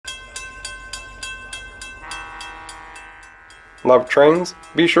Love trains?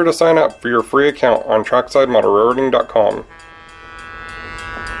 Be sure to sign up for your free account on TracksideMotorRailroading.com.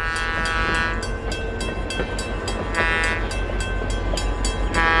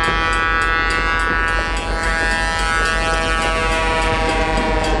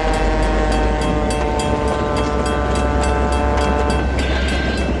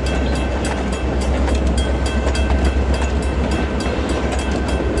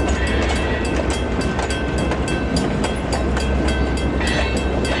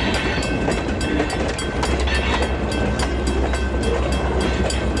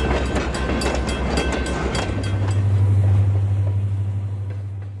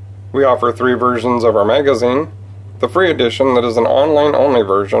 We offer 3 versions of our magazine: the free edition that is an online-only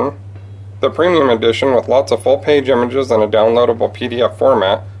version, the premium edition with lots of full-page images in a downloadable PDF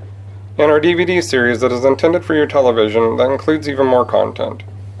format, and our DVD series that is intended for your television that includes even more content.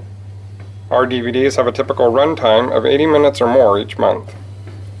 Our DVDs have a typical runtime of 80 minutes or more each month.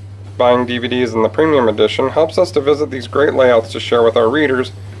 Buying DVDs in the premium edition helps us to visit these great layouts to share with our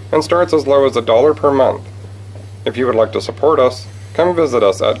readers and starts as low as $1 per month. If you would like to support us, come visit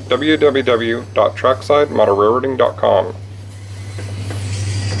us at www.TracksideMotorRailroading.com.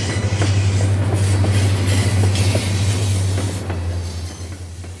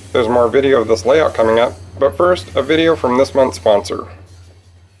 There's more video of this layout coming up, but first, a video from this month's sponsor.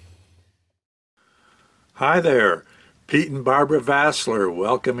 Hi there, Pete and Barbara Vassler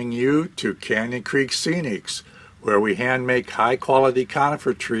welcoming you to Canyon Creek Scenics, where we hand make high-quality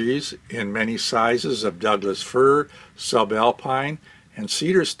conifer trees in many sizes of Douglas fir, subalpine, and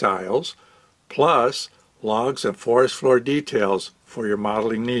cedar styles, plus logs and forest floor details for your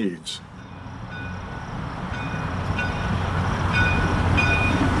modeling needs.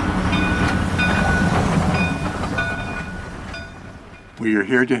 We are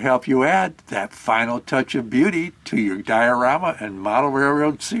here to help you add that final touch of beauty to your diorama and model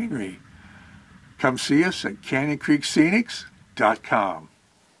railroad scenery. Come see us at CanyonCreekScenics.com.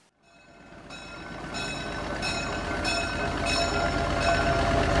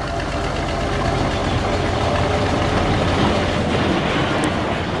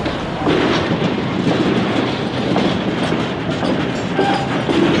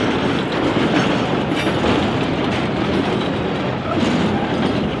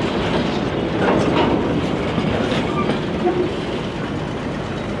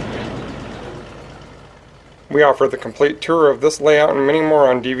 We offer the complete tour of this layout and many more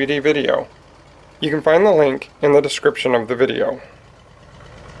on DVD video. You can find the link in the description of the video.